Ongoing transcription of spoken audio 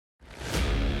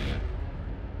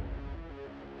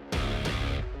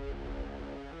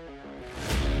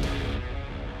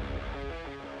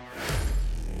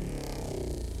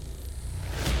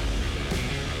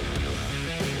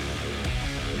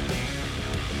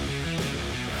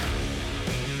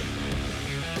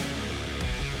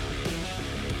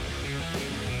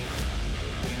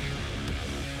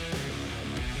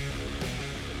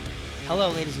Hello,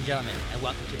 ladies and gentlemen, and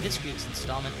welcome to this week's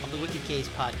installment of the Wicked K's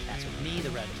podcast with me, the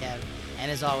Rev Kev,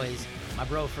 and as always, my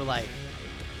bro for life,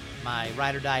 my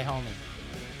ride or die homie.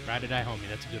 Ride or die homie,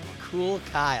 that's a good one. Cool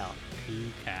Kyle. Cool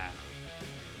Kyle.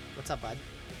 What's up, bud?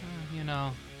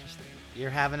 Just you're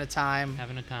having a time.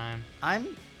 Having a time.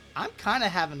 I'm kind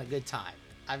of having a good time.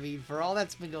 I mean, for all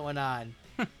that's been going on,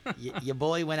 your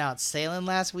boy went out sailing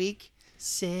last week.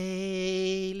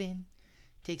 Sailing.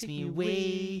 Takes me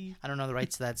away. I don't know the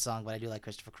rights to that song, but I do like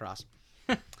Christopher Cross.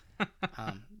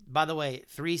 By the way,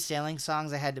 3 sailing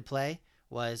songs I had to play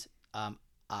was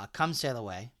Come Sail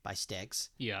Away by Styx.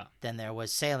 Yeah. Then there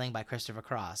was Sailing by Christopher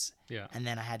Cross. Yeah. And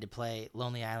then I had to play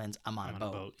Lonely Island's I'm on a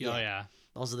Boat. Oh, yeah.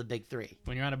 Those are the big 3.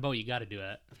 When you're on a boat, you got to do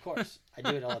that. Of course. I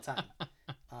do it all the time.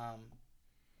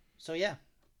 So, yeah.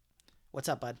 What's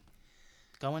up, bud?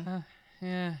 Going?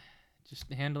 Yeah.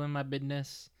 Just handling my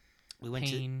business. We went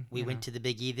to the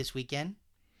Big E this weekend.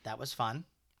 That was fun.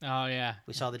 Oh, yeah.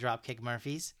 We saw the Dropkick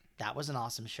Murphys. That was an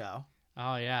awesome show.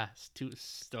 Oh, yeah.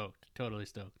 Stoked. Totally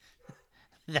stoked.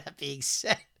 That being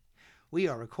said, we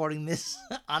are recording this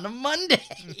on a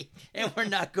Monday, and we're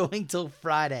not going till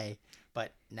Friday.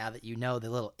 But now that you know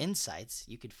the little insights,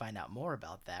 you could find out more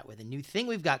about that with a new thing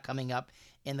we've got coming up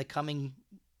in the coming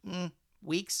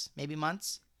weeks, maybe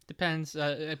months. Depends.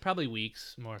 Probably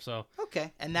weeks, more so.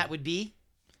 Okay, and that would be?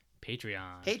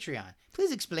 Patreon.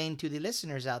 Please explain to the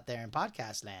listeners out there in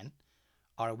podcast land,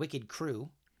 our wicked crew,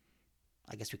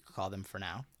 I guess we could call them for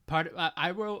now. I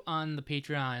wrote on the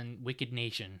Patreon Wicked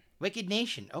Nation. Wicked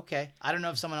Nation, okay. I don't know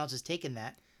if someone else has taken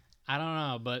that. I don't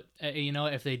know, but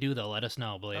if they do, they'll let us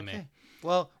know, believe me.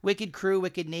 Well, Wicked Crew,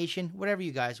 Wicked Nation, whatever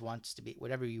you guys want to be,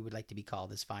 whatever you would like to be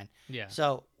called is fine. Yeah.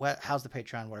 So how's the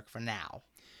Patreon work for now?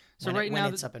 So when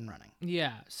it's up and running.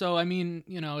 Yeah. So, I mean,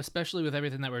 especially with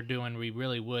everything that we're doing, we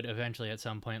really would eventually at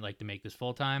some point like to make this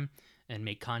full time and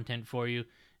make content for you.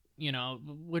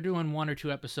 We're doing 1 or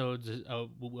 2 episodes a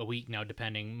week now,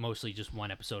 depending, mostly just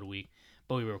 1 episode a week,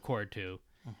 but we record 2.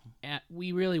 Mm-hmm. And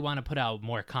we really want to put out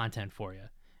more content for you.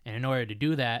 And in order to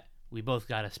do that, we both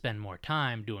got to spend more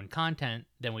time doing content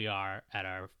than we are at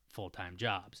our full-time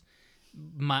jobs.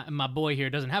 My boy here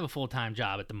doesn't have a full-time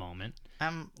job at the moment.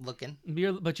 I'm looking.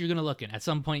 But you're going to look in. At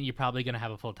some point, you're probably going to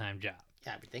have a full-time job.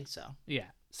 Yeah, I would think so. Yeah.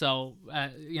 So,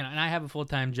 and I have a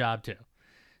full-time job too.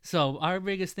 So our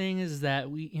biggest thing is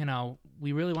that we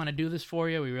really want to do this for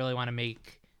you. We really want to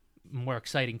make more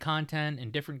exciting content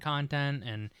and different content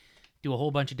and do a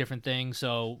whole bunch of different things.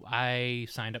 So I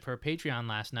signed up for a Patreon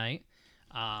last night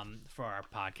for our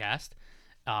podcast.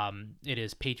 It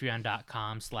is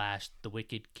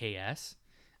patreon.com/thewickedks.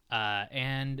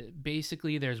 And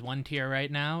basically there's 1 tier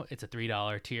right now. It's a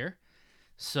 $3 tier.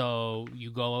 So you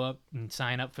go up and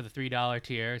sign up for the $3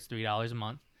 tier. It's $3 a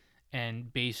month.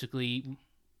 And basically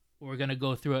we're going to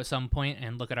go through at some point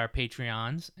and look at our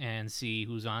Patreons and see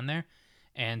who's on there.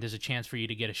 And there's a chance for you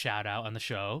to get a shout out on the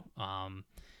show.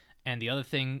 And the other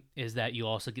thing is that you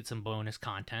also get some bonus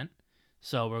content.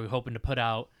 So we're hoping to put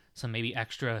out some maybe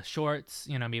extra shorts,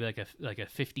 maybe like a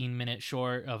 15-minute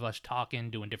short of us talking,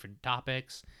 doing different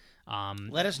topics.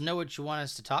 Let us know what you want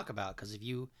us to talk about, because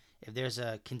if there's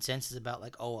a consensus about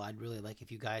like, oh, I'd really like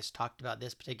if you guys talked about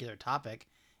this particular topic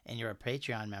and you're a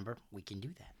Patreon member, we can do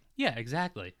that. Yeah,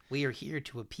 exactly. We are here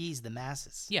to appease the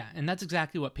masses. Yeah, and that's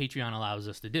exactly what Patreon allows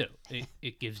us to do.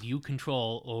 It gives you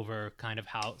control over kind of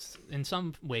how, in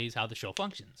some ways, how the show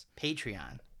functions.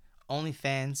 Patreon.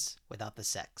 OnlyFans without the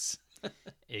sex.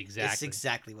 Exactly. That's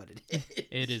exactly what it is.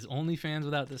 It is OnlyFans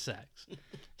without the sex.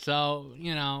 So,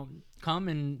 come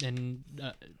and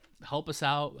help us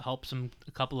out, help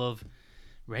a couple of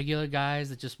regular guys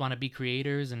that just want to be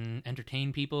creators and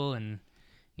entertain people, and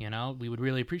we would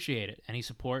really appreciate it. Any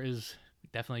support is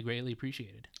definitely greatly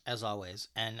appreciated. As always.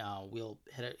 And we'll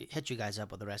hit you guys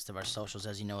up with the rest of our socials,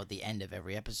 as you know, at the end of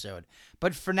every episode.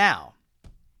 But for now,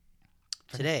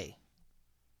 today,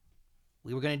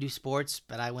 we were going to do sports,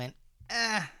 but I went,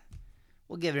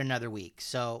 we'll give it another week.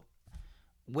 So,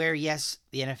 yes,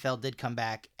 the NFL did come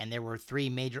back, and there were 3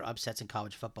 major upsets in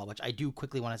college football, which I do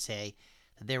quickly want to say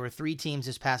that there were 3 teams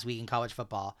this past week in college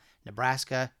football,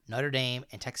 Nebraska, Notre Dame,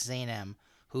 and Texas A&M,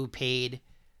 who paid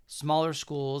smaller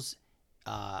schools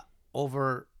at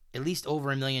least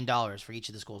over $1 million for each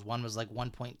of the schools. One was like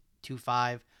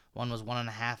 1.25, one was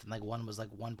 1.5, and one was like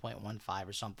 1.15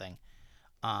 or something.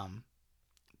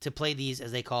 To play these,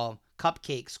 as they call,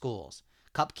 cupcake schools.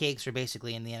 Cupcakes are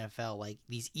basically in the NFL like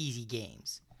these easy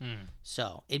games.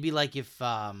 So it'd be like if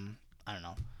it'd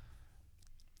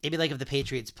be like if the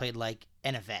Patriots played like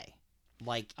NFA.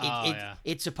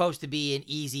 It's supposed to be an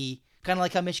easy, kind of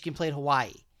like how Michigan played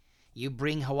Hawaii. You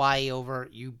bring Hawaii over,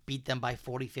 you beat them by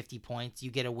 40, 50 points,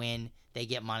 you get a win, they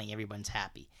get money, everyone's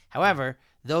happy. However,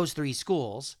 those three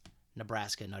schools,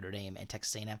 Nebraska, Notre Dame, and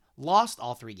Texas A&M, lost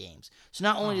all three games. So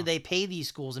not only did they pay these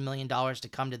schools $1 million to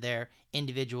come to their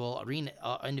individual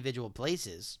individual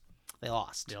places, they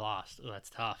lost. They lost. Oh, that's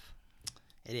tough.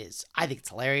 It is. I think it's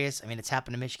hilarious. I mean, it's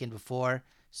happened to Michigan before.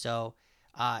 So,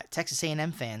 Texas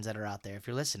A&M fans that are out there, if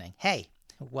you're listening, hey,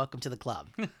 welcome to the club.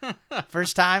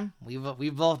 First time,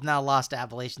 we've both now lost to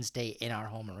Appalachian State in our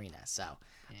home arena. So,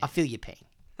 I feel your pain.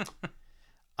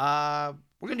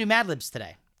 We're gonna do Mad Libs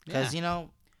today because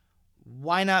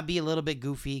why not be a little bit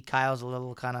goofy? Kyle's a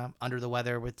little kind of under the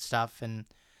weather with stuff, and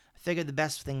I figured the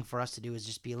best thing for us to do is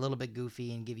just be a little bit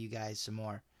goofy and give you guys some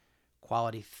more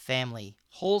quality, family,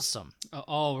 wholesome.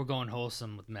 Oh, we're going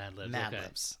wholesome with Mad Libs. Mad okay.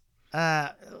 Libs.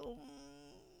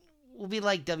 We'll be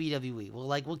like WWE.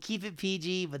 We'll keep it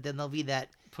PG, but then there'll be that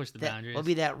boundaries. There'll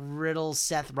be that Riddle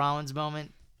Seth Rollins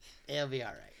moment. It'll be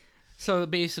all right. So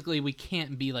basically, we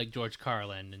can't be like George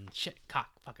Carlin and shit, cock,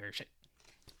 fucker, shit.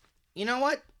 You know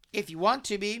what? If you want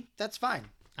to be, that's fine.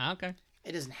 Okay.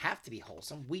 It doesn't have to be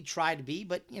wholesome. We try to be,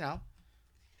 but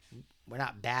we're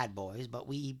not bad boys, but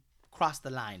we cross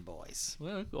the line, boys.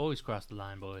 Well, we always cross the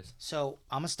line, boys. So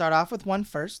I'm gonna start off with one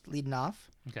first, leading off.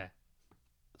 Okay.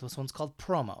 This one's called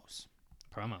promos.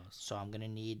 Promos. So I'm gonna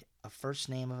need a first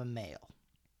name of a male.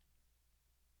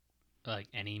 Like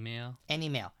any male? Any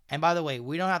male. And by the way,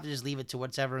 we don't have to just leave it to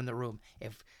whatever in the room.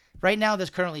 If right now there's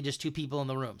currently just two people in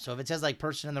the room. So if it says like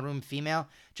person in the room female,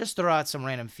 just throw out some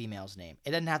random female's name.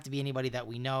 It doesn't have to be anybody that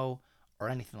we know or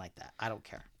anything like that. I don't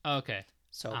care. Okay.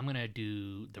 So I'm gonna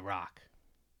do The Rock.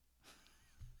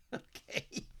 Okay.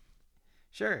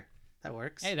 Sure. That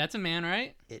works. Hey, that's a man,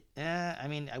 right? I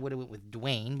mean, I would have went with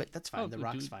Dwayne, but that's fine. The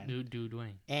Rock's fine. Do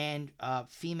Dwayne. And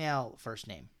female first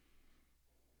name.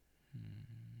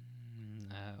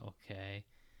 Okay.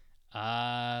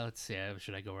 Let's see.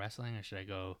 Should I go wrestling or should I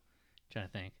go? Trying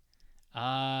to think.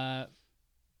 I'm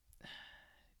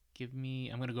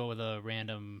gonna go with a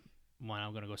random one.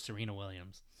 I'm gonna go Serena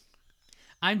Williams.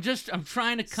 I'm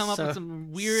trying to come up with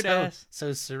some weird ass.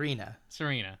 So Serena.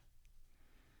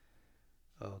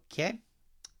 Okay.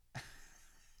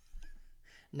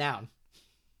 Noun.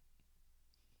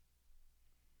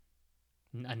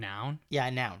 A noun? Yeah,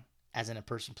 a noun. As in a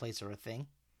person, place, or a thing.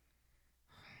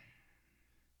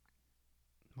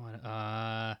 What?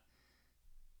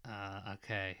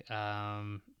 Okay.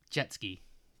 Jet ski.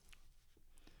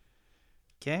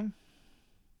 Okay.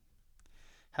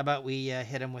 How about we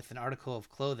hit him with an article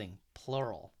of clothing,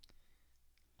 plural.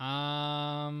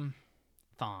 Thongs.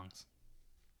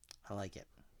 I like it.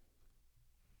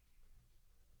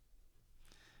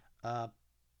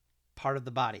 Part of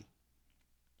the body.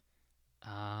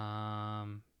 Thigh.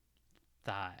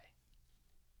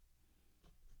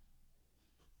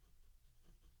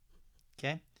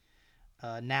 Okay.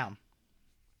 Noun.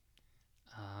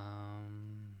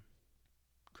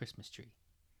 Christmas tree.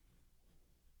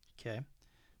 Okay.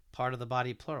 Part of the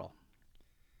body, plural.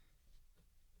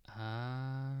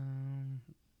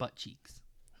 Butt cheeks.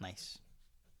 Nice.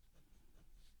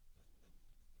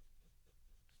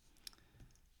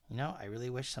 I really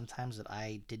wish sometimes that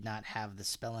I did not have the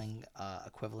spelling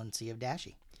equivalency of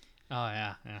Dashy. Oh,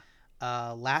 yeah.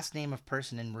 Last name of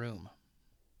person in room.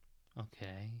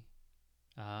 Okay.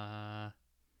 Oh,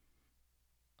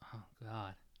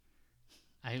 God.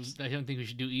 I don't think we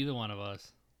should do either one of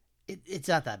us. It's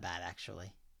not that bad,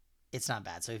 actually. It's not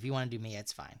bad. So if you want to do me,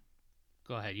 it's fine.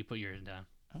 Go ahead. You put yours down.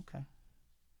 Okay.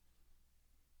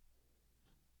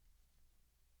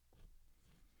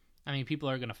 I mean, people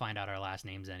are going to find out our last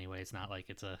names anyway. It's not like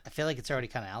I feel like it's already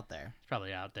kind of out there. It's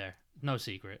probably out there. No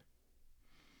secret.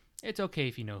 It's okay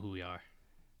if you know who we are.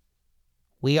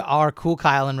 We are Cool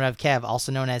Kyle and Rev Kev,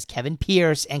 also known as Kevin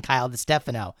Pierce and Kyle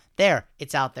DeStefano. There,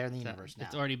 it's out there in the universe now.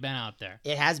 It's already been out there.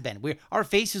 It has been. Our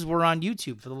faces were on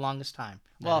YouTube for the longest time.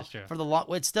 That is true.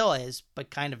 It still is,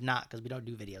 but kind of not because we don't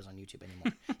do videos on YouTube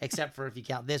anymore, except for if you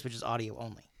count this, which is audio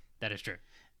only. That is true.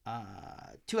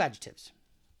 2 adjectives.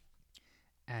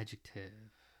 Adjective.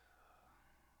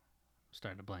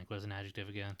 Starting to blank. What is an adjective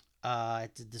again?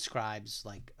 It describes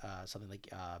like something like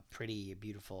pretty,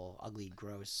 beautiful, ugly,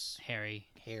 gross, hairy.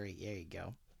 There you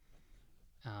go.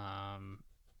 I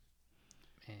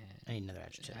need another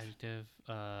adjective.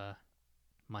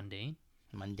 Mundane.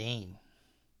 Mundane.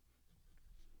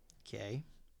 Okay.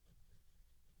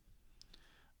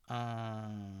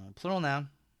 Plural noun.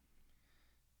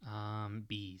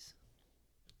 Bees.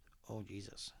 Oh,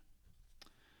 Jesus.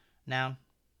 Noun.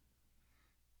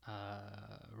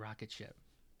 Rocket ship.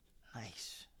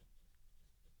 Nice.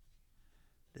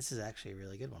 This is actually a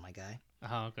really good one, my guy.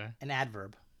 Oh, okay. An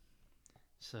adverb.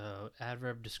 So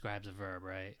adverb describes a verb,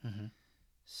 right? Mm-hmm.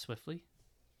 Swiftly.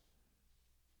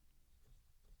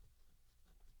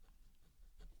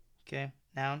 Okay.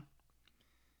 Noun.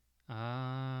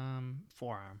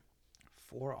 Forearm.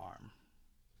 Forearm.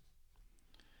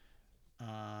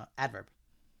 Adverb.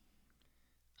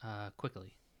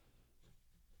 Quickly.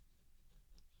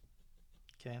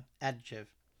 Okay. Adjective.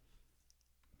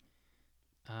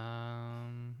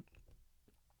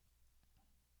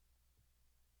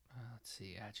 Let's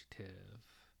see. Adjective.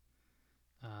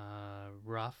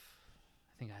 Rough.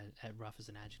 I think rough is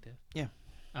an adjective. Yeah.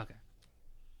 Okay.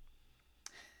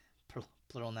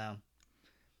 Plural noun.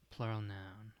 Plural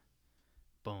noun.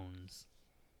 Bones.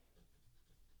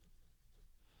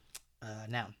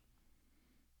 Noun.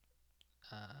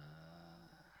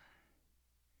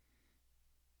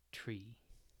 Tree.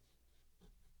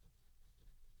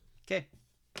 Okay.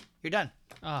 You're done.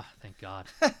 Oh, thank God.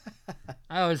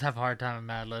 I always have a hard time with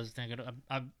Mad Libs. Thinking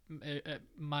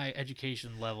my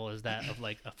education level is that of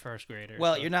like a first grader.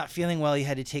 Well, so. you're not feeling well. You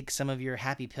had to take some of your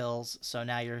happy pills, so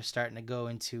now you're starting to go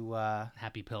into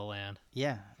Happy pill land.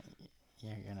 yeah.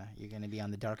 You're gonna be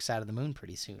on the dark side of the moon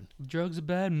pretty soon. Drugs are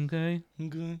bad, okay?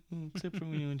 Okay, except for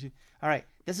when you went to. All right,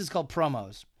 this is called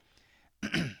promos.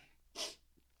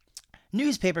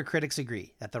 Newspaper critics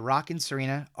agree that The Rock and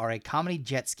Serena are a comedy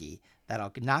jet ski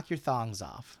that'll knock your thongs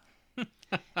off.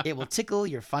 It will tickle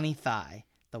your funny thigh,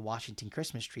 the Washington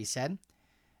Christmas tree said.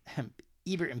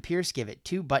 Ebert and Pierce give it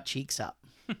 2 butt cheeks up.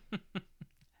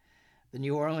 The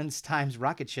New Orleans Times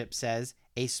rocket ship says,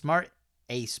 a smart,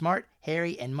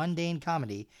 hairy, and mundane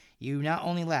comedy. You not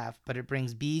only laugh, but it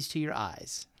brings bees to your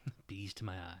eyes. Bees to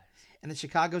my eyes. And the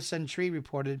Chicago Sun-Tree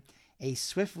reported a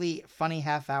swiftly funny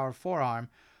half-hour forearm,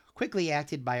 quickly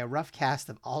acted by a rough cast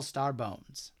of all-star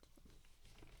bones.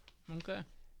 Okay.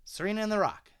 Serena and The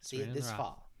Rock. See Serena it and this The Rock.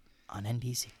 fall on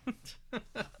NBC.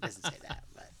 Doesn't say that,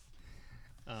 but.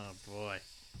 Oh boy.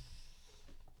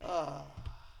 Oh.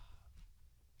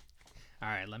 All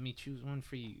right, let me choose one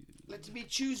for you. Let me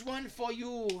choose one for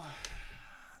you.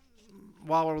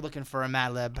 While we're looking for a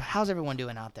Mad Lib, how's everyone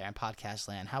doing out there in podcast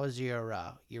land? How was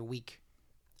your week?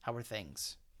 How were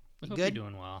things? I You hope good? you're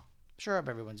doing well. Sure, hope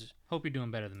everyone's. Hope you're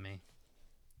doing better than me.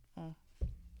 Oh.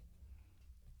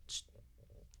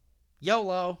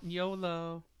 YOLO.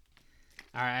 YOLO.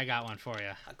 All right, I got one for you.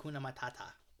 Hakuna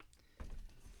Matata.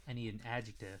 I need an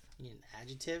adjective. You need an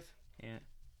adjective? Yeah.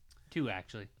 2,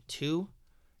 actually. 2.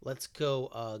 Let's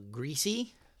go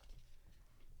greasy.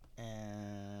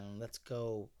 And let's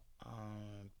go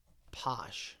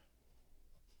posh.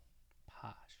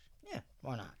 Posh. Yeah,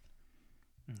 why not?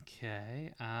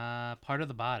 Okay. Part of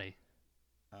the body.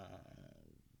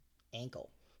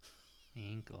 Ankle.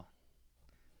 Ankle.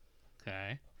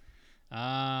 Okay.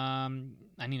 I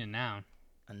need a noun.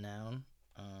 A noun.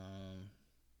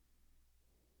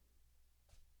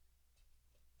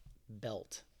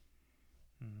 Belt.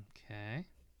 Okay.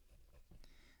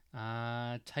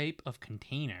 Type of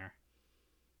container.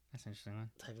 That's an interesting one.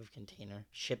 Type of container.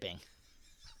 Shipping.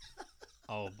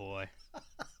 Oh boy.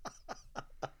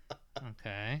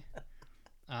 Okay.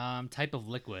 Type of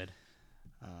liquid.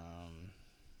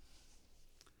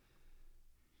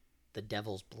 The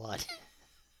devil's blood.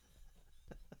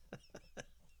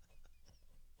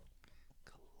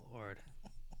 Good Lord.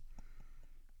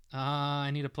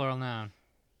 I need a plural noun.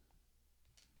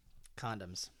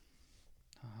 Condoms.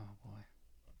 Oh boy.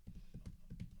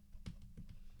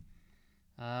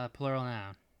 Plural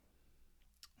noun.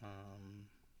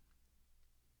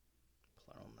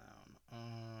 Plural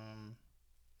noun.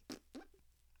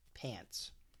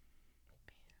 Pants.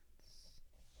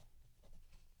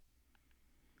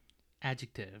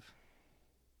 Adjective.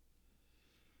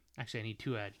 Actually, I need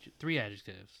 3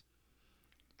 adjectives.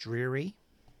 Dreary.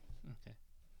 Okay.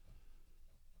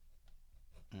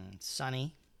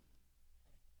 Sunny.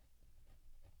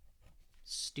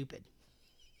 Stupid.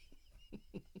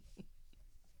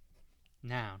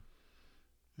 Noun.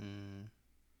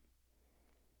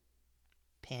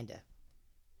 Panda.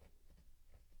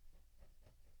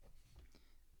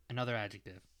 Another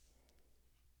adjective.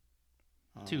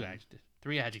 2 adjectives.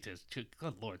 3 adjectives.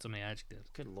 Good Lord, so many adjectives.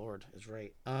 Good Lord, is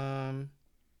right.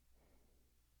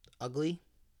 Ugly.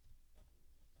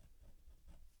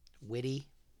 Witty.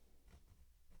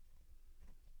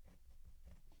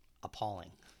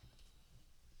 Appalling.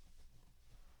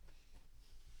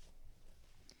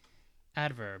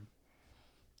 Adverb.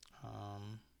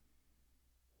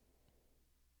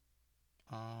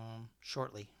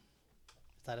 Shortly.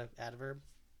 Is that an adverb?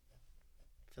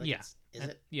 I feel like Yeah. Is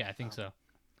it? Yeah, I think so.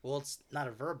 Well, it's not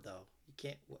a verb though. You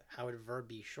can't. How would a verb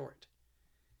be short?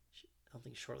 I don't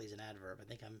think shortly is an adverb. I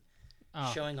think I'm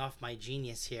showing off my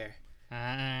genius here.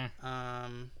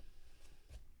 Um.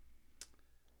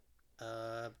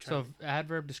 So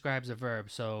adverb describes a verb.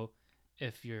 So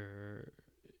if you're,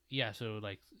 yeah. So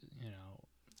like, you know.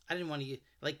 I didn't want to use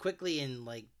like quickly and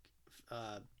like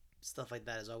uh stuff like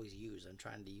that is always used. I'm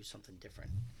trying to use something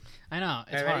different. I know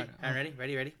it's Ready? hard.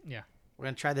 Ready? Yeah. We're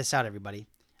gonna try this out, everybody.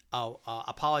 Oh,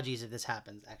 apologies if this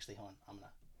happens. Actually, hold on. I'm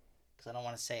gonna, because I don't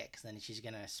want to say it, because then she's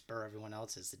gonna spur everyone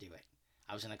else's to do it.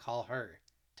 I was gonna call her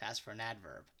to ask for an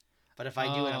adverb, but if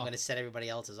I do it, I'm gonna set everybody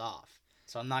else's off.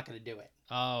 So I'm not gonna do it.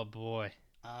 Oh boy.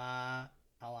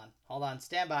 Hold on.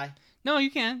 Stand by. No,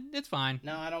 you can. It's fine.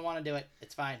 No, I don't want to do it.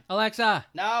 It's fine. Alexa,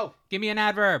 No. give me an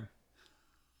adverb.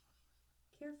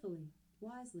 Carefully,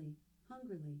 wisely,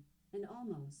 hungrily, and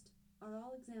almost are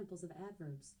all examples of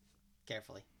adverbs.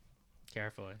 Carefully.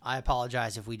 Carefully. I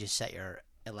apologize if we just set your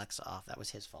Alexa off. That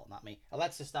was his fault, not me.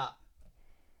 Alexa, stop.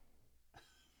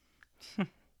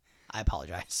 I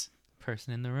apologize.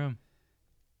 Person in the room.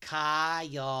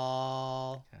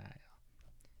 Kyle.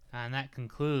 And that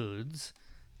concludes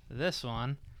this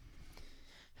one.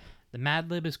 The Mad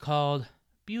Lib is called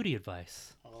Beauty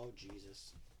Advice. Oh,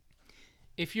 Jesus.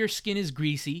 If your skin is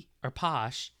greasy or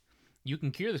posh, you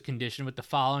can cure this condition with the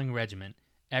following regimen.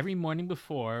 Every morning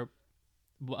before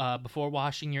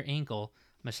washing your ankle,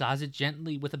 massage it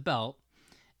gently with a belt,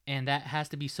 and that has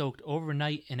to be soaked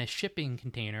overnight in a shipping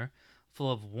container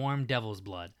full of warm devil's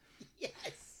blood.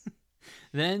 Yes.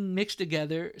 Then mix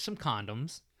together some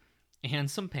condoms and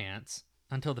some pants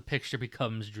until the picture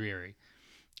becomes dreary,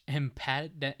 and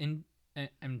pat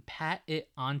it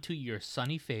onto your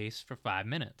sunny face for 5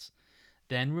 minutes.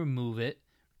 Then remove it,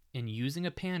 and using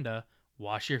a panda,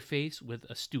 wash your face with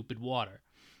a stupid water.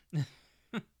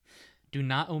 Do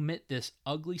not omit this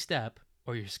ugly step,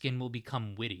 or your skin will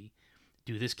become witty.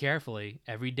 Do this carefully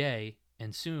every day,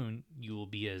 and soon you will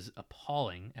be as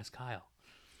appalling as Kyle.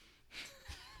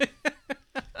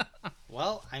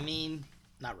 Well, I mean,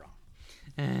 not wrong.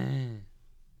 Eh.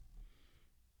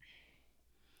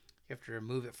 You have to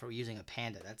remove it for using a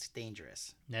panda. That's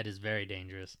dangerous. That is very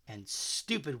dangerous. And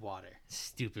stupid water.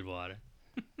 Stupid water.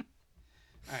 All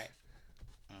right.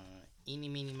 Eeny,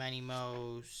 meeny, miny,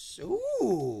 mo.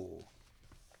 Ooh.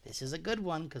 This is a good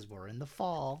one because we're in the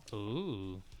fall.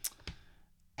 Ooh.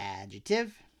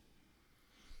 Adjective.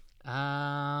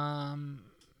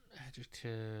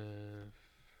 Adjective.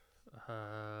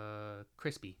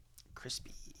 Crispy.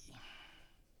 Crispy.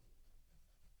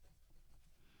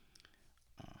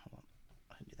 Hold on.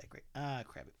 I didn't do that great.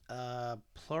 Crap.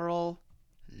 Plural.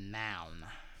 Noun.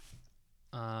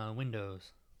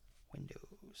 Windows.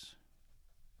 Windows.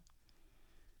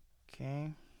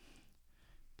 Okay.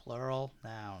 Plural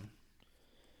noun.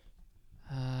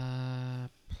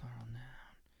 Plural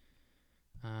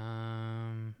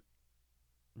noun.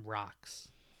 Rocks.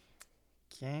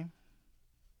 Okay.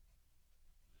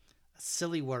 A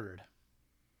silly word.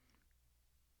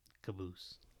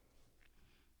 Caboose.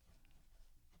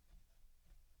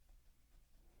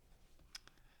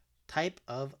 Type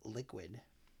of liquid.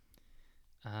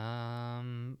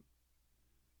 Cat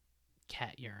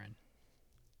urine.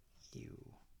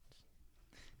 Ew.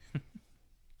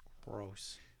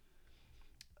 Gross.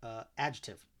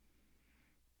 Adjective.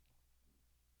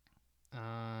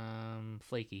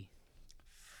 Flaky.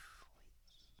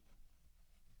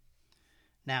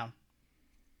 Noun.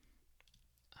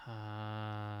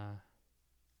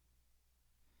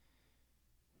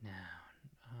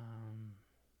 Noun.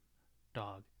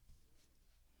 Dog.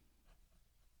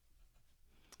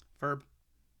 Verb.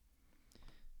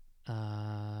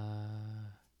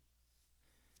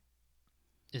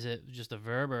 Is it just a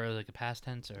verb or like a past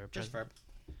tense or Just verb.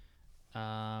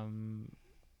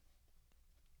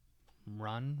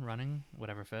 Running,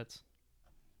 whatever fits.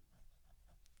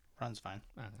 Run's fine.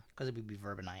 Okay. Because it would be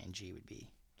verb and ing would be.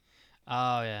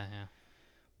 Oh yeah.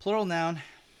 Plural noun.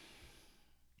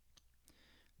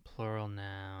 Plural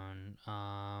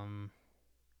noun.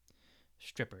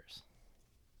 Strippers.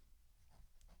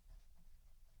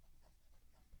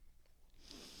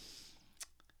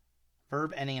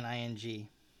 Verb ending in ing.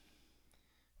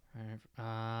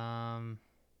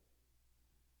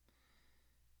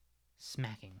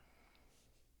 Smacking.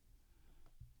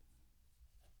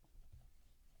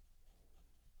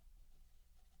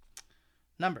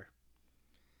 Number.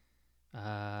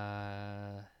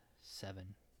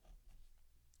 7.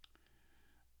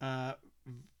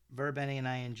 Verb ending in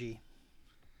ing.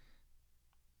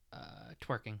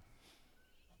 Twerking.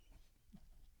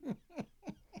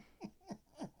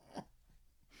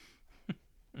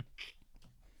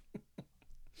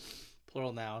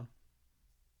 Plural noun.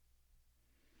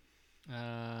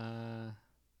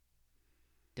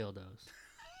 Dildos.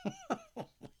 Oh my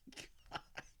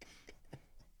God.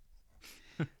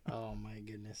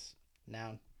 goodness.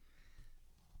 Noun.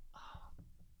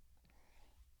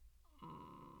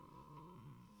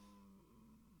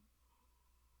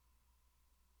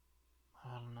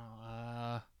 I don't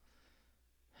know.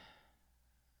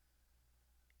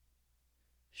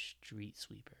 Street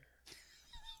sweeper.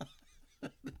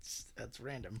 That's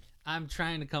random. I'm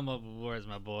trying to come up with words,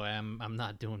 my boy. I'm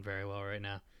not doing very well right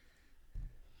now.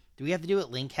 Do we have to do what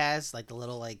Link has, like the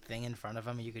little like thing in front of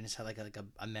him, and you can just have like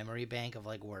a memory bank of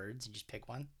like words and just pick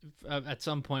one? At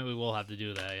some point, we will have to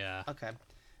do that. Yeah. Okay.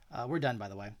 We're done, by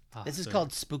the way. Oh, This is good.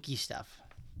 called Spooky Stuff.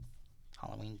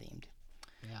 Halloween themed.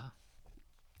 Yeah.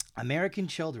 American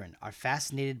children are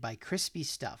fascinated by crispy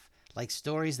stuff, like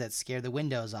stories that scare the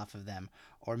windows off of them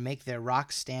or make their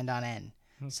rocks stand on end.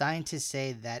 Scientists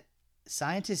say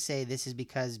this is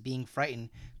because being frightened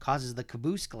causes the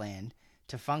caboose gland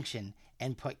to function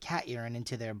and put cat urine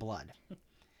into their blood.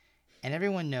 And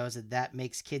everyone knows that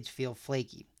makes kids feel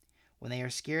flaky. When they are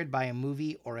scared by a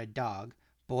movie or a dog,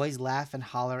 boys laugh and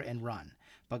holler and run,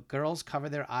 but girls cover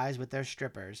their eyes with their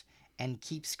strippers and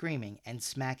keep screaming and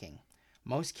smacking.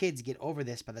 Most kids get over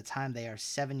this by the time they are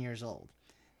 7 years old.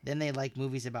 Then they like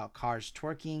movies about cars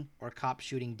twerking or cops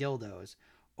shooting dildos.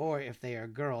 Or if they are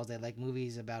girls, they like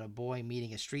movies about a boy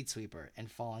meeting a street sweeper and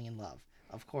falling in love.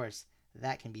 Of course,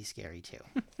 that can be scary too.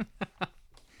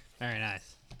 Very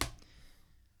nice.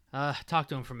 Talk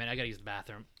to him for a minute. I gotta use the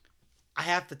bathroom. I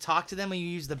have to talk to them when you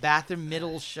use the bathroom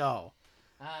middle show.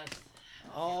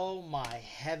 Oh my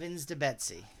heavens to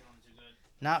Betsy.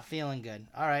 Not feeling good.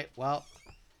 All right, well,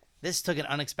 this took an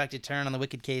unexpected turn on the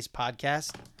Wicked Case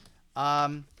podcast.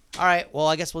 All right, well,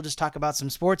 I guess we'll just talk about some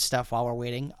sports stuff while we're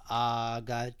waiting.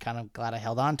 Kind of glad I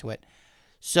held on to it.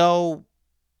 So,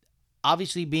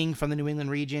 obviously, being from the New England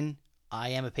region, I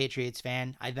am a Patriots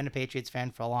fan. I've been a Patriots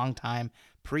fan for a long time.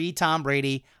 Pre-Tom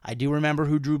Brady, I do remember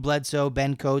who Drew Bledsoe,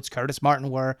 Ben Coates, Curtis Martin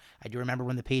were. I do remember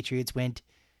when the Patriots went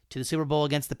to the Super Bowl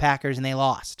against the Packers and they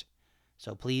lost.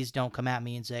 So please don't come at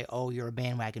me and say, oh, you're a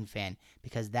bandwagon fan,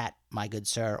 because that, my good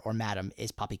sir or madam,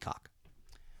 is poppycock.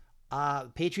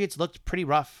 Patriots looked pretty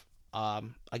rough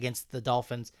against the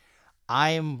Dolphins. I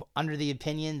am under the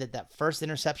opinion that first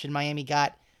interception Miami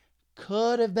got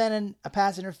could have been a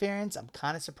pass interference. I'm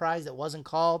kind of surprised it wasn't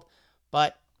called,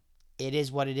 but it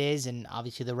is what it is, and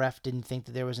obviously the ref didn't think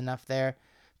that there was enough there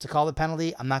to call the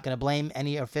penalty. I'm not going to blame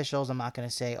any officials. I'm not going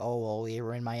to say, oh, well, we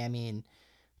were in Miami and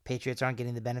Patriots aren't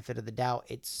getting the benefit of the doubt.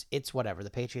 It's whatever. The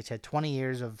Patriots had 20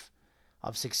 years of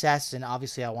success, and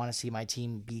obviously I want to see my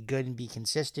team be good and be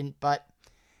consistent, but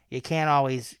you can't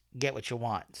always get what you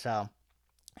want. So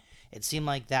it seemed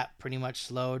like that pretty much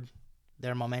slowed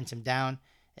their momentum down.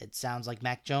 It sounds like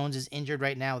Mac Jones is injured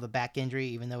right now with a back injury,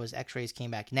 even though his x-rays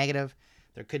came back negative.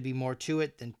 There could be more to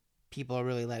it than people are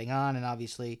really letting on, and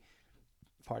obviously,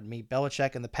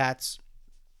 Belichick and the Pats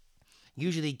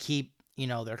usually keep,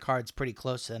 their cards pretty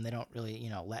close to them. They don't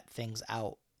really, let things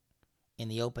out in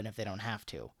the open if they don't have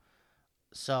to.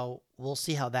 So we'll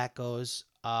see how that goes.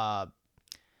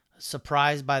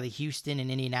 Surprised by the Houston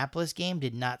and Indianapolis game.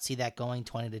 Did not see that going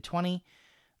 20-20.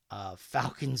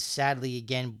 Falcons sadly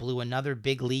again blew another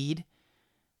big lead.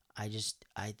 I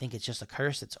think it's just a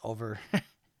curse that's over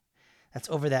that's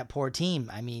over that poor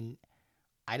team. I mean,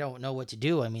 I don't know what to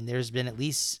do. I mean, there's been at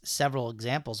least several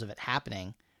examples of it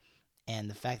happening. And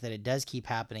the fact that it does keep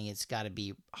happening, it's got to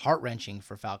be heart-wrenching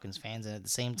for Falcons fans. And at the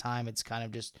same time, it's kind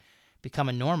of just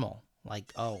becoming normal.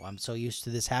 Like, oh, I'm so used to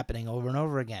this happening over and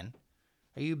over again.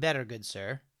 Are you better, good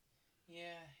sir? Yeah,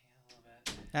 a little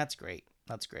bit. That's great.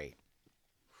 That's great.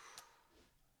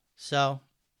 So,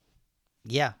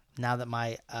 yeah, now that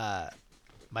my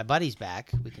buddy's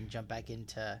back, we can jump back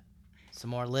into some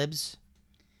more libs.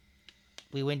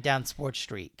 We went down Sports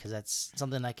Street because that's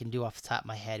something I can do off the top of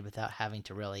my head without having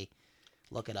to really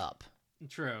look it up.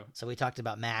 True. So we talked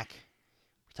about Mac.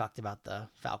 We talked about the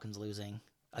Falcons losing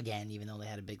again, even though they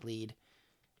had a big lead.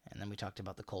 And then we talked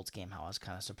about the Colts game, how I was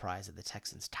kind of surprised that the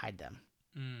Texans tied them.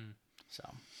 So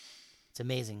it's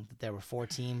amazing that there were 4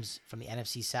 teams from the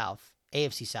AFC South,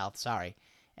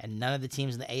 and none of the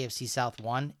teams in the AFC South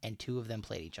won, and 2 of them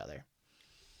played each other.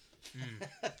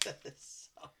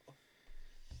 So,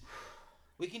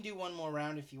 we can do one more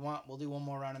round if you want. We'll do one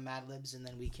more round of Mad Libs, and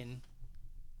then we can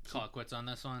call it quits on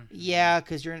this one. Yeah,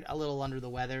 because you're a little under the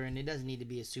weather, and it doesn't need to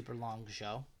be a super long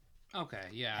show. Okay,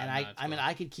 yeah. And I mean,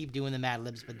 I could keep doing the Mad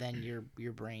Libs, but then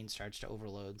your brain starts to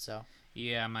overload. So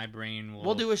yeah, my brain will.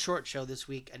 We'll do a short show this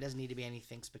week. It doesn't need to be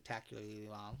anything spectacularly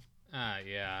long.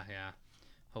 Yeah.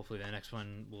 Hopefully the next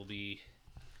one will be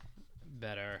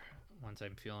better once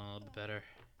I'm feeling a little bit better.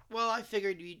 Well, I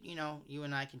figured you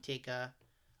and I can take a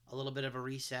little bit of a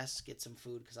recess, get some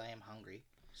food because I am hungry.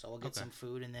 So we'll get some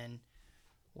food and then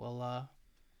we'll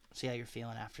See how you're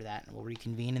feeling after that, and we'll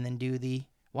reconvene and then do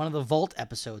one of the Vault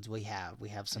episodes we have. We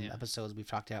have some episodes we've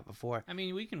talked about before. I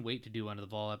mean, we can wait to do one of the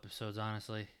Vault episodes,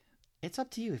 honestly. It's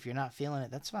up to you. If you're not feeling it,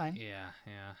 that's fine. Yeah.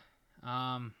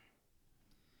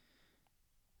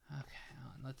 Okay,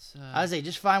 let's... I would say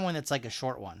just find one that's like a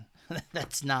short one.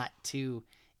 That's not too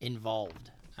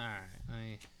involved. All right, let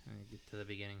me get to the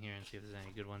beginning here and see if there's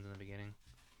any good ones in the beginning.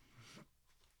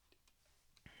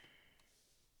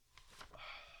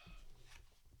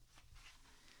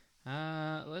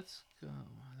 Let's go.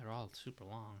 They're all super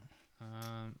long.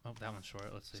 Oh, that one's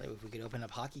short. Let's see. So if we could open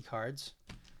up hockey cards,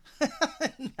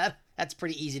 that's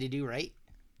pretty easy to do, right?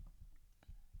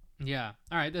 Yeah.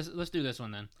 All right. Let's do this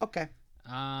one then. Okay.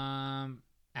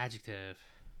 Adjective.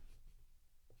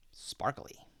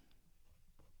 Sparkly.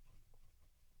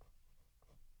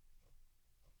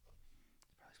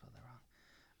 Probably spelled that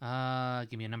wrong.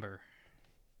 Give me a number.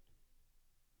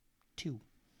 2.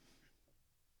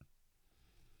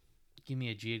 Give me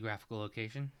a geographical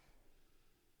location.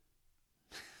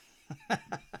 Uh-oh.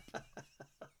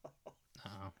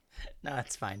 No,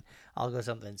 it's fine. I'll go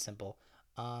something simple.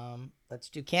 Let's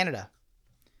do Canada.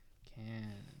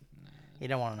 You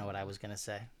don't want to know what I was gonna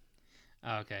say.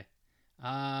 Oh, okay.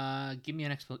 Give me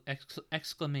an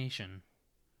exclamation.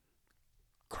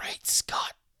 Great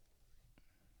Scott.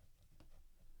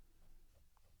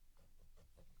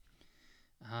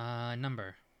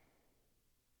 Number.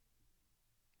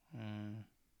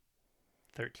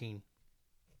 13.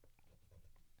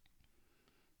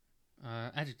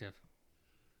 Adjective.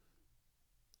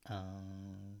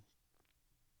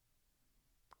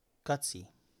 Gutsy.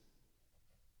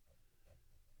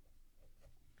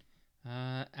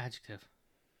 Adjective.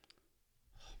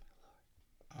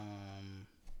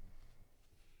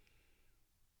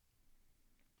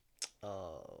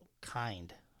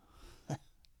 Kind.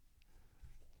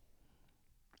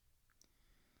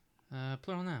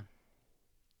 Plural noun.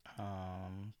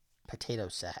 Potato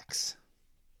sacks.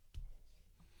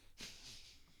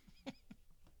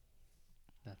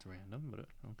 That's random, but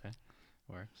okay,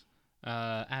 works.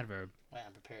 Adverb. Wait,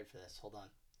 I'm prepared for this. Hold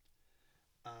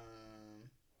on.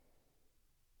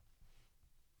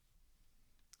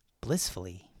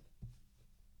 Blissfully.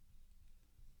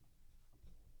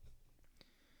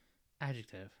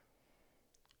 Adjective.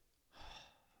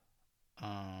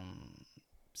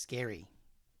 Scary.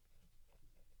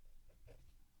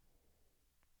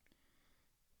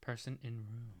 Person in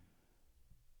room.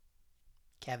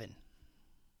 Kevin.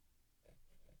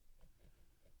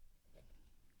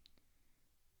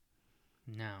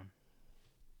 Noun.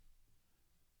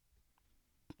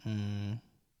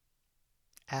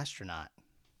 Astronaut.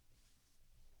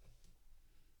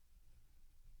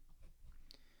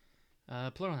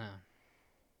 Plural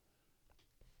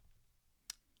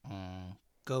noun.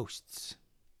 Ghosts.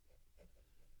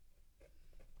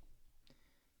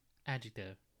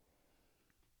 Adjective.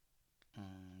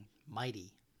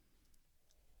 Mighty.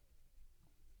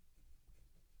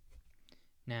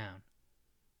 Noun.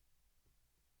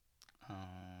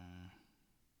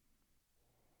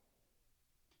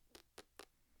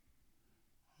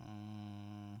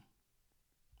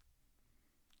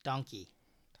 Donkey.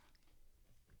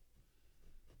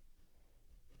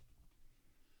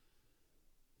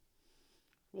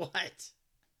 What?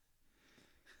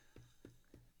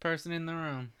 Person in the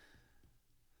room.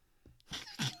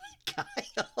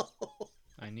 Kyle.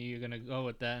 I knew you were gonna go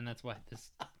with that, and that's why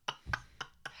this.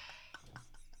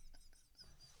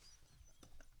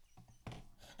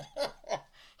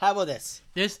 How about this?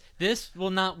 This will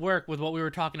not work with what we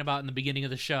were talking about in the beginning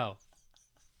of the show.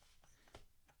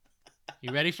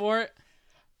 You ready for it?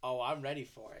 Oh, I'm ready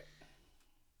for it.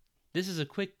 This is a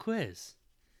quick quiz.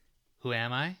 Who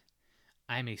am I?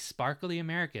 I'm a sparkly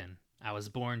American. I was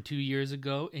born 2 years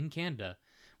ago in Canada.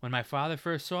 When my father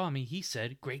first saw me, he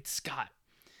said, "Great Scott."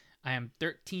 I am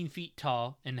 13 feet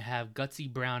tall and have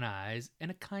gutsy brown eyes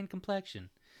and a kind complexion.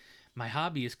 My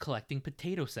hobby is collecting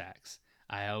potato sacks.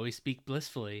 I always speak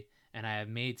blissfully, and I have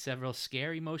made several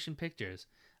scary motion pictures.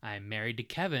 I am married to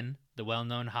Kevin, the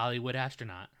well-known Hollywood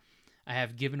astronaut. I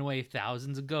have given away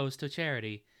thousands of ghosts to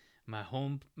charity.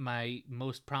 My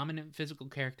most prominent physical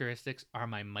characteristics are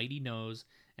my mighty nose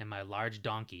and my large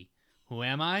donkey. Who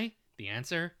am I? The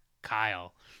answer,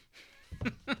 Kyle.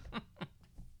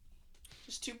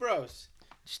 Just two bros.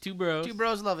 Just two bros. Two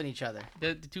bros loving each other.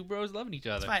 The two bros loving each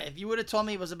other. It's fine. If you would have told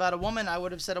me it was about a woman, I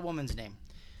would have said a woman's name.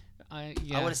 I would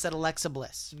have said Alexa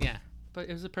Bliss. Yeah, but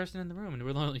it was a person in the room, and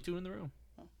we're the only two in the room.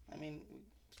 I mean,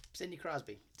 Cindy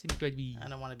Crosby. Cindy Crosby. I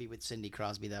don't want to be with Cindy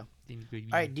Crosby though. Cindy Crosby.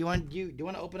 All right, do you want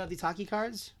to open up these hockey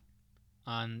cards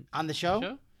on the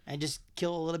show and just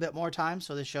kill a little bit more time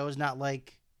so the show is not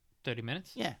like 30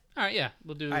 minutes? Yeah. All right, yeah.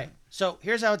 We'll do... All right. So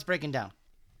here's how it's breaking down.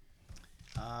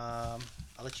 I'll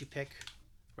let you pick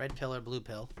red pill or blue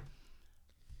pill.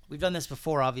 We've done this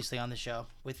before, obviously, on the show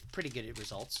with pretty good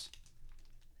results.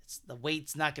 The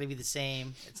weight's not going to be the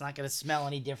same. It's not going to smell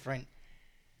any different.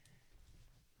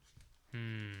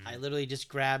 I literally just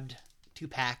grabbed 2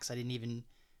 packs. I didn't even...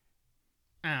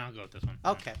 I'll go with this one.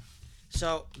 Okay.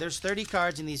 So there's 30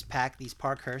 cards in these these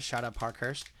Parkhurst. Shout out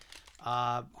Parkhurst.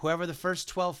 Whoever the first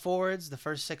 12 forwards, the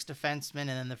first 6 defensemen, and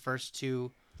then the first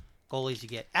 2 goalies you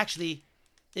get. Actually,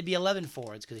 it'd be 11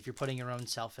 forwards because if you're putting your own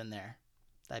self in there,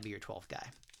 that'd be your 12th guy.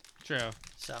 True.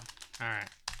 So, all right.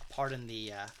 Pardon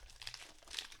the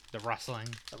rustling.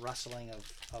 The rustling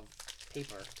of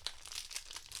paper.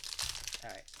 All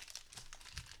right.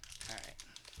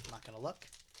 I'm not gonna look.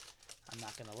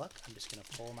 I'm just gonna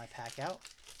pull my pack out,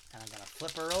 and I'm gonna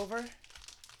flip her over,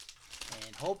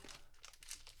 and hope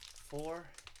for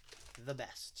the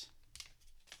best.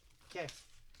 Okay.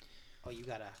 Oh, you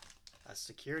got a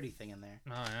security thing in there.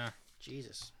 Oh yeah.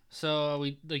 Jesus. So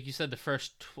we, like you said, the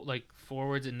first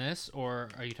forwards in this, or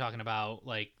are you talking about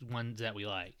like ones that we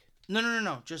like?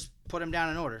 No. Just put them down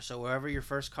in order. So wherever your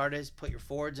first card is, put your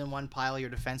forwards in one pile, your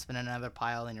defensemen in another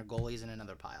pile, and your goalies in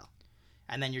another pile.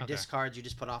 And then your discards you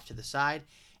just put off to the side.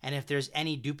 And if there's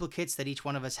any duplicates that each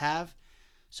one of us have,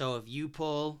 so if you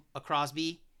pull a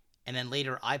Crosby and then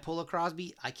later I pull a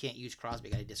Crosby, I can't use Crosby.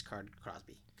 I got to discard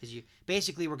Crosby.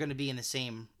 Because we're going to be in the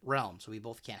same realm, so we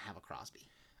both can't have a Crosby.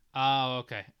 Oh,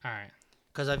 okay. All right.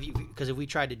 Because if we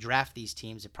tried to draft these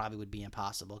teams, it probably would be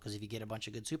impossible. Because if you get a bunch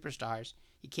of good superstars,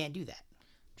 you can't do that.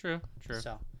 True.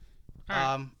 So,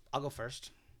 right. I'll go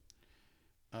first.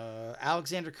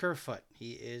 Alexander Kerfoot.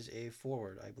 He is a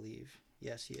forward, I believe.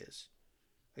 Yes, he is.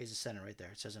 He's a center right there.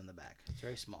 It says on the back. It's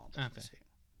very small.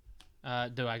 Okay.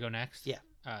 Do I go next? Yeah.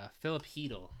 Philip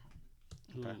Hedl,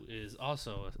 who is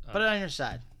also... Put it on your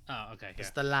side. Oh, okay. Here.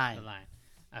 It's the line. The line.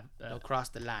 Don't cross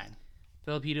the line.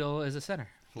 Philip Hedl is a center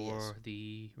for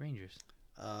the Rangers.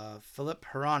 Philip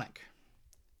Hronek.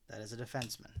 That is a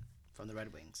defenseman from the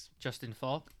Red Wings. Justin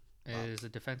Falk is a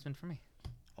defenseman for me.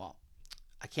 Well,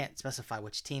 I can't specify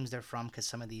which teams they're from because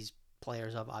some of these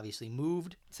players have obviously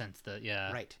moved. Since the,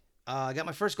 yeah. Right. I got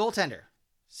my first goaltender,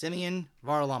 Semyon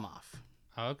Varlamov.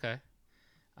 Oh, okay.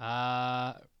 Radim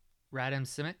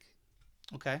Simic.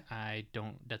 Okay.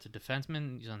 That's a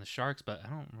defenseman. He's on the Sharks, but I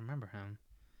don't remember him.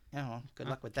 Yeah, well, good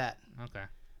luck with that. Okay.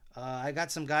 I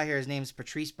got some guy here. His name's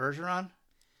Patrice Bergeron.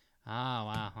 Oh,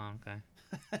 wow.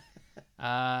 Okay.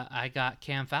 I got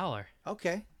Cam Fowler.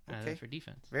 Okay. For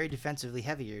defense. Very defensively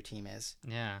heavy your team is.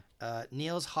 Yeah.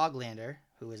 Niels Hoglander,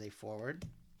 who is a forward.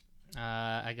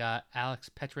 I got Alex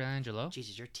Pietrangelo.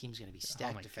 Jesus, your team's going to be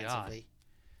stacked defensively.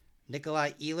 God.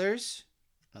 Nikolai Ehlers,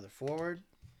 another forward.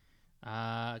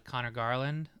 Connor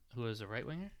Garland, who is a right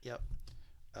winger. Yep.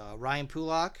 Ryan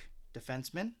Pulak,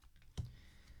 defenseman.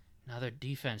 Another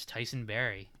defense, Tyson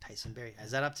Barrie.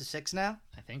 Is that up to 6 now?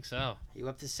 I think so. Are you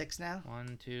up to 6 now?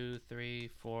 1, 2, 3,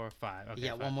 4, 5. Okay, you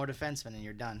got 5. one more defenseman and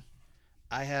you're done.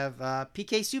 I have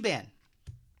PK Subban.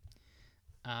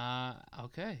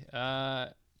 Okay.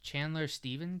 Chandler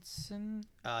Stevenson.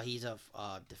 He's a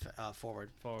forward.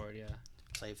 Forward, yeah.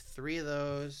 So I have 3 of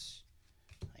those.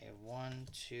 I have 1,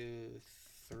 2,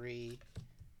 3.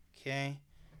 Okay.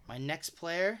 My next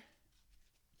player,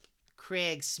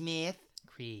 Craig Smith.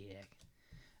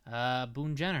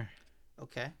 Boone Jenner.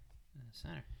 Okay.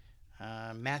 Center.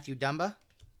 Matthew Dumba,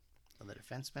 the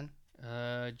defenseman.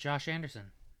 Josh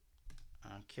Anderson.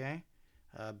 Okay.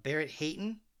 Barrett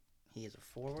Hayton, he is a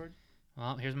forward.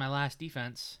 Well, here's my last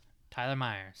defense, Tyler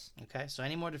Myers. Okay, so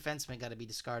any more defensemen got to be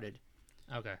discarded.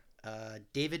 Okay.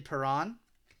 David Perron.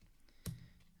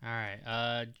 All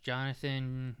right.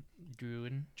 Jonathan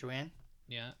Drouin.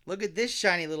 Yeah. Look at this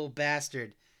shiny little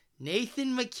bastard,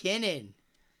 Nathan McKinnon.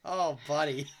 Oh,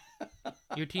 buddy.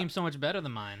 Your team's so much better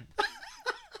than mine.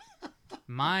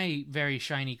 My very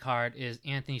shiny card is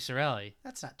Anthony Cirelli.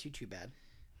 That's not too bad.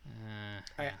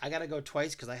 All right, I got to go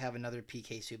twice because I have another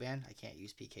PK Subban. I can't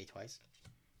use PK twice.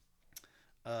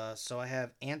 So I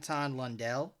have Anton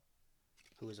Lundell,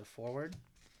 who is a forward.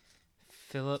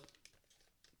 Philip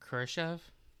Khrushchev.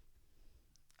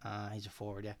 He's a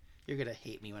forward, yeah. You're going to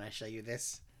hate me when I show you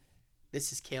this.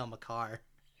 This is Cale Makar.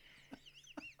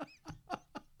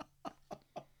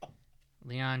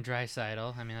 Leon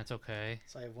Draisaitl. I mean, that's okay.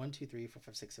 So I have 1, 2, 3, 4,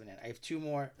 5, 6, 7, 8. I have 2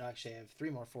 more. No, actually, I have 3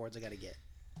 more forwards I got to get.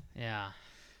 Yeah.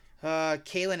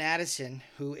 Kalen Addison,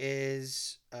 who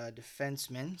is a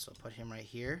defenseman. So I'll put him right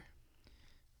here.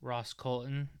 Ross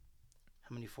Colton.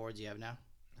 How many forwards do you have now?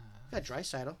 I got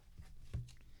Draisaitl.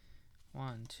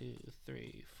 1, 2,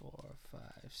 3, 4, 5,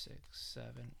 6,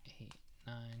 7, 8,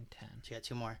 9, 10. So you got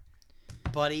 2 more.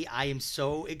 Buddy, I am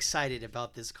so excited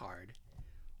about this card.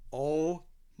 Oh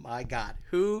my God.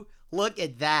 Look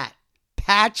at that.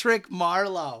 Patrick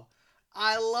Marleau.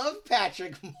 I love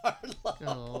Patrick Marleau. Good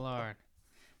Lord.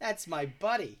 That's my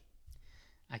buddy.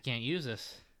 I can't use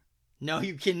this. No,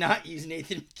 you cannot use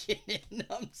Nathan McKinnon.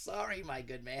 I'm sorry, my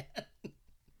good man.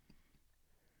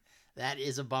 That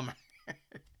is a bummer.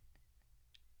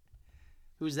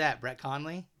 Who's that? Brett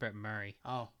Conley? Brett Murray.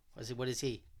 Oh, what is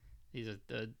he? He's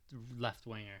a left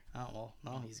winger. Oh, well,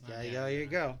 no, he's got to yeah, go. Here you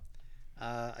yeah. go.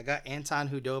 I got Anton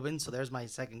Hudobin, so there's my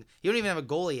second. You don't even have a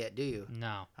goalie yet, do you?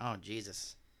 No. Oh,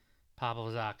 Jesus. Pavel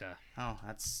Zacha. Oh,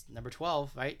 that's number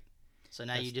 12, right? So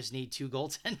now you just need 2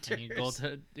 goaltenders. And you go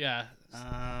to, yeah.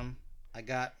 I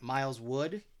got Miles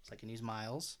Wood, so I can use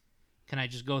Miles. Can I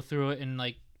just go through it and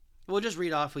like We'll just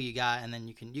read off who you got, and then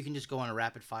you can just go on a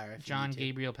rapid fire if John you need to.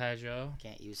 Gabriel Pajot?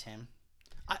 Can't use him.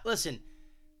 Listen,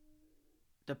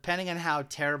 depending on how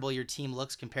terrible your team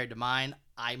looks compared to mine,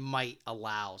 I might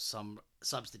allow some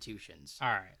substitutions. All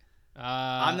right.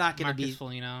 I'm not going to be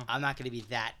Foligno. I'm not going to be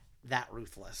that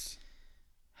ruthless.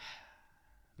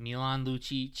 Milan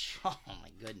Lucic. Oh my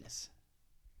goodness.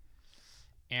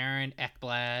 Aaron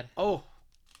Ekblad. Oh,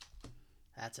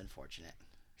 that's unfortunate.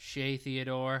 Shea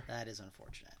Theodore. That is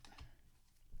unfortunate.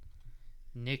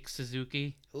 Nick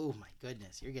Suzuki. Oh my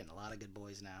goodness, you're getting a lot of good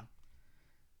boys now.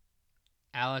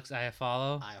 Alex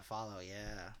Iafallo. I follow,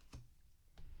 yeah.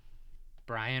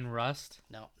 Brian Rust.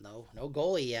 No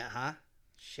goalie yet, huh?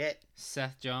 Shit.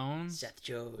 Seth Jones. Seth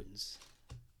Jones.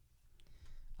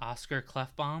 Oscar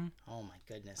Clefbaum. Oh my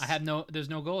goodness. There's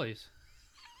no goalies.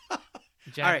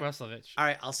 Jack All right. Ruslovich. All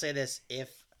right, I'll say this. If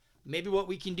maybe what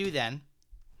we can do then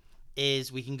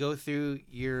is we can go through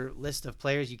your list of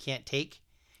players you can't take,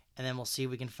 and then we'll see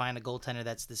if we can find a goaltender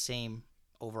that's the same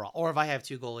overall. Or if I have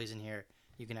 2 goalies in here,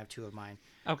 you can have 2 of mine.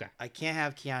 Okay. I can't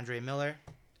have Keandre Miller.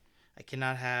 I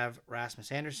cannot have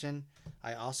Rasmus Anderson.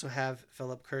 I also have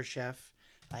Philip Kurshев.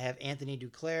 I have Anthony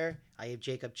Duclair. I have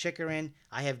Jacob Chikrin.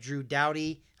 I have Drew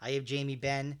Doughty. I have Jamie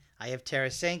Benn. I have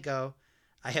Tarasenko.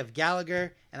 I have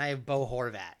Gallagher. And I have Bo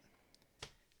Horvat.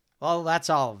 Well, that's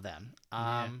all of them.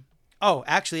 Yeah. Oh,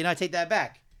 actually, no, I take that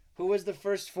back. Who was the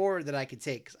first forward that I could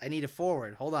take? 'Cause I need a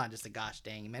forward. Hold on just a gosh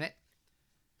dang minute.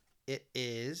 It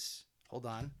is... Hold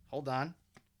on.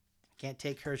 Can't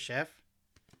take Kurshef.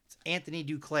 It's Anthony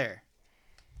Duclair.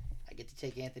 I get to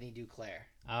take Anthony Duclair.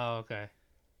 Oh, okay.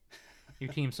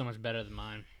 Your team's so much better than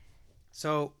mine.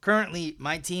 So currently,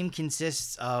 my team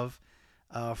consists of,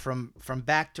 from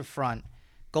back to front,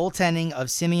 goaltending of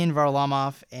Semyon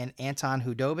Varlamov and Anton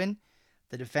Hudobin.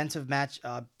 The defensive match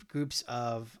groups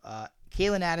of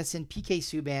Kalen Addison, PK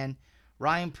Subban,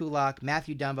 Ryan Pulak,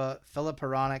 Matthew Dumba, Philip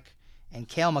Hronik, and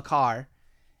Cale Makar.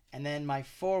 And then my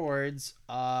forwards,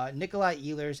 Nikolai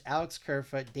Ehlers, Alex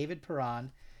Kerfoot, David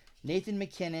Perron, Nathan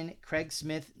McKinnon, Craig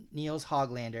Smith, Niels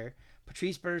Hoglander,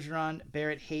 Patrice Bergeron,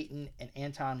 Barrett Hayton, and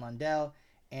Anton Lundell,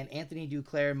 and Anthony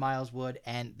Duclair, Miles Wood,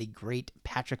 and the great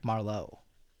Patrick Marleau.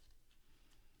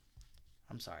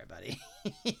 I'm sorry, buddy.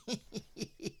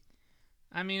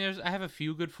 I mean, I have a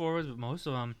few good forwards, but most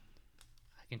of them,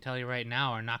 I can tell you right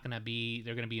now, are not going to be.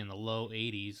 They're going to be in the low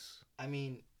 80s. I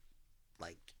mean,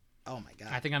 like, oh my God.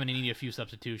 I think I'm going to need a few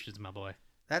substitutions, my boy.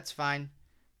 That's fine.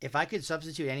 If I could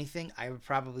substitute anything, I would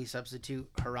probably substitute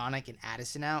Hronik and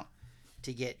Addison out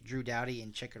to get Drew Doughty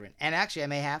and Chikrin. And actually, I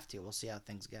may have to. We'll see how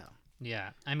things go.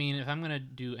 Yeah, I mean, if I'm going to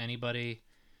do anybody,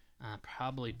 I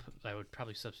would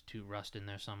probably substitute Rust in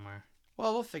there somewhere.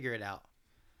 Well, we'll figure it out.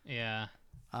 Yeah.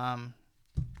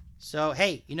 So,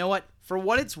 hey, you know what? For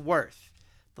what it's worth,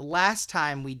 the last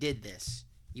time we did this,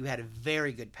 you had a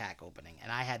very good pack opening,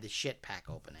 and I had the shit pack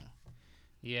opening.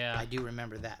 Yeah. I do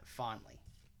remember that fondly.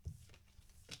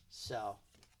 So,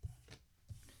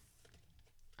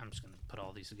 I'm just going to put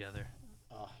all these together.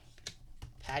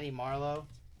 Patty Marleau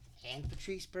and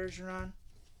Patrice Bergeron.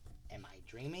 Am I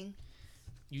dreaming?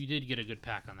 You did get a good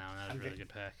pack on that one. That was a really good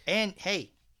pack. And,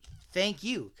 hey, thank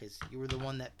you, because you were the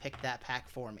one that picked that pack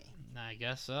for me. I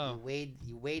guess so.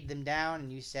 You weighed them down,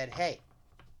 and you said, hey.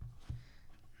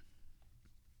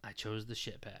 I chose the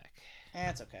shit pack.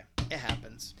 It's okay. It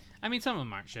happens. I mean, some of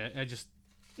them aren't shit.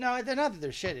 No, they're not that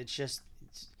they're shit. It's just,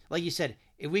 like you said,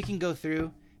 if we can go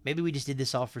through, maybe we just did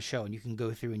this all for show, and you can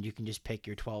go through and you can just pick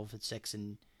your 12 and 6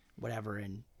 and whatever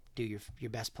and do your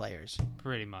best players.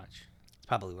 Pretty much. It's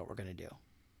probably what we're going to do.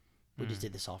 We just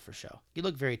did this all for show. You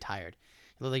look very tired.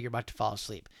 You look like you're about to fall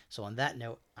asleep. So on that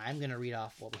note, I'm going to read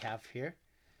off what we have here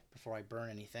before I burn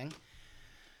anything.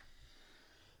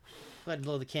 Go ahead and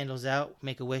blow the candles out.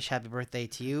 Make a wish. Happy birthday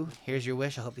to you. Here's your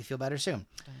wish. I hope you feel better soon.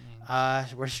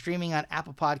 We're streaming on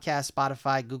Apple Podcasts,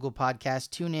 Spotify, Google Podcasts,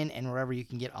 TuneIn, and wherever you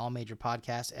can get all major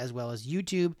podcasts, as well as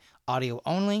YouTube, audio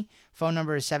only. Phone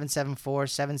number is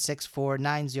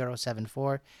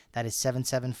 774-764-9074. That is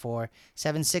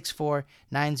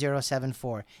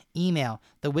 774-764-9074. Email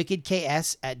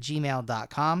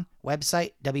thewickedks@gmail.com.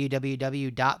 Website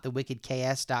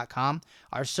www.thewickedks.com.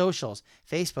 Our socials,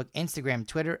 Facebook, Instagram,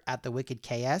 Twitter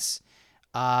 @thewickedks.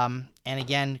 And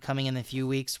again, coming in a few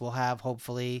weeks, we'll have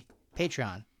hopefully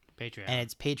Patreon. And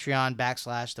it's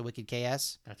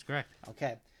Patreon.com/thewickedks. That's correct.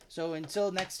 Okay. So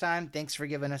until next time, thanks for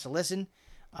giving us a listen.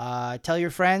 Tell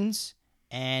your friends.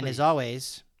 And Please. as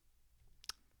always,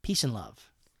 peace and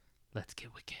love. Let's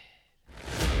get wicked.